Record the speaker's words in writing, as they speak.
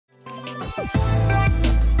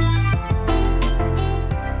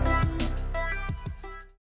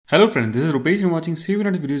Hello friends, this is Rupesh and watching C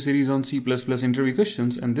video series on C++ interview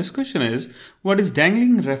questions, and this question is, what is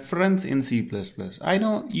dangling reference in C++? I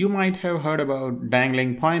know you might have heard about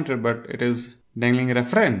dangling pointer, but it is dangling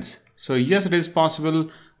reference. So yes, it is possible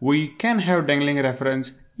we can have dangling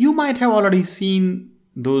reference. You might have already seen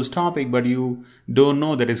those topics, but you don't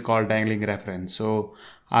know that is called dangling reference. So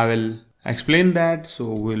I will explain that. So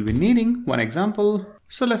we'll be needing one example.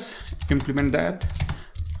 So let's implement that.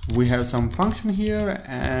 We have some function here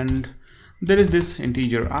and there is this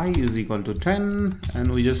integer I is equal to 10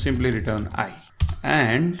 and we just simply return I.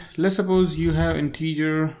 And let's suppose you have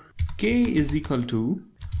integer k is equal to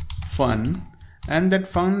fun, and that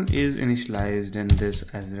fun is initialized in this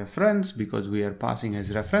as reference because we are passing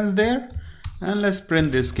as reference there, and let's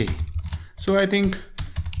print this k. So I think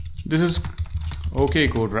this is okay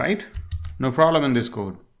code, right? No problem in this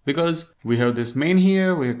code. Because we have this main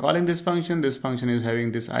here, we are calling this function is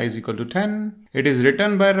having this I is equal to 10, it is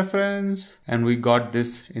returned by reference, and we got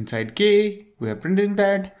this inside k, we are printing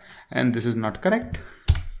that, and this is not correct.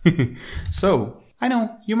 So, I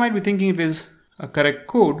know you might be thinking it is a correct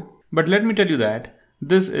code, but let me tell you that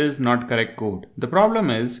this is not correct code. The problem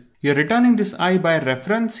is, you're returning this I by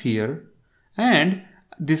reference here, and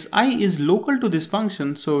this I is local to this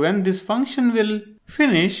function, so when this function will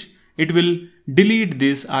finish, it will delete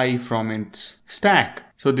this I from its stack.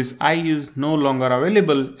 So this I is no longer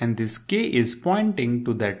available and this k is pointing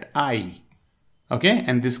to that I. Okay,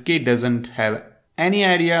 and this k doesn't have any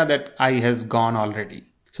idea that I has gone already.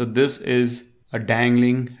 So this is a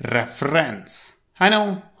dangling reference. I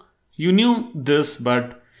know you knew this,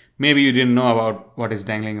 but maybe you didn't know about what is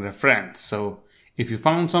dangling reference. So if you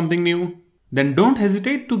found something new, then don't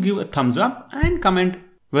hesitate to give a thumbs up and comment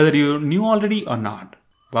whether you knew already or not.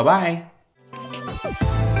 Bye-bye.